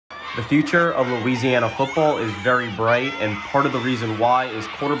The future of Louisiana football is very bright, and part of the reason why is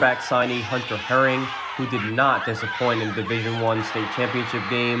quarterback signee Hunter Herring, who did not disappoint in the Division I state championship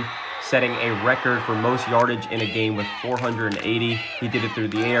game, setting a record for most yardage in a game with 480. He did it through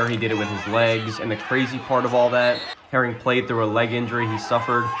the air, he did it with his legs, and the crazy part of all that, Herring played through a leg injury he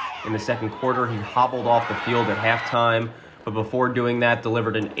suffered in the second quarter. He hobbled off the field at halftime, but before doing that,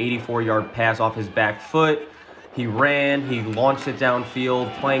 delivered an 84-yard pass off his back foot. He ran, he launched it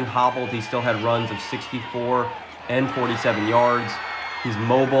downfield, playing hobbled. He still had runs of 64 and 47 yards. He's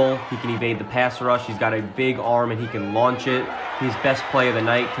mobile, he can evade the pass rush, he's got a big arm and he can launch it. His best play of the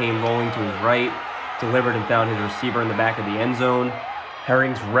night came rolling to his right, delivered and found his receiver in the back of the end zone.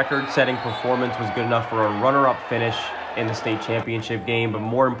 Herring's record-setting performance was good enough for a runner-up finish in the state championship game, but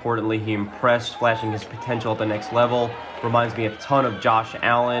more importantly, he impressed, flashing his potential at the next level. Reminds me a ton of Josh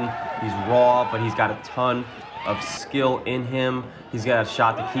Allen. He's raw, but he's got a ton of skill in him. He's got a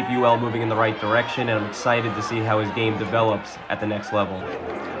shot to keep UL moving in the right direction, and I'm excited to see how his game develops at the next level.